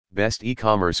Best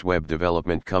e-commerce web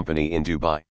development company in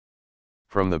Dubai.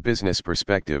 From the business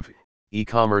perspective,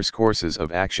 e-commerce courses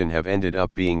of action have ended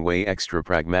up being way extra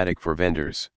pragmatic for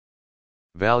vendors.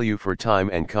 Value for time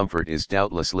and comfort is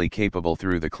doubtlessly capable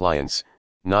through the clients,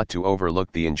 not to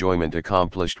overlook the enjoyment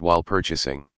accomplished while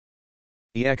purchasing.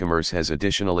 E-commerce has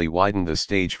additionally widened the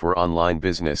stage for online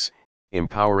business,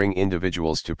 empowering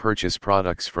individuals to purchase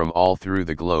products from all through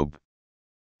the globe.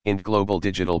 Ind Global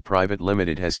Digital Private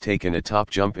Limited has taken a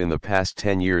top jump in the past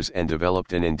 10 years and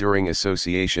developed an enduring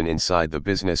association inside the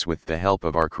business with the help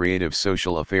of our creative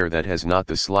social affair that has not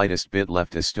the slightest bit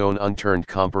left a stone unturned,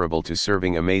 comparable to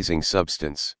serving amazing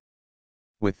substance.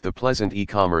 With the pleasant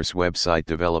e-commerce website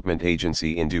development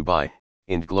agency in Dubai,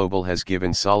 Ind Global has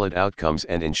given solid outcomes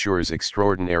and ensures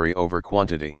extraordinary over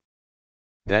quantity.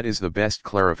 That is the best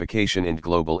clarification. Ind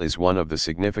Global is one of the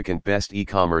significant best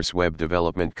e-commerce web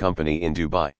development company in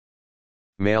Dubai.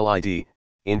 Mail ID,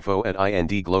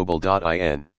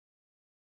 info@indglobal.in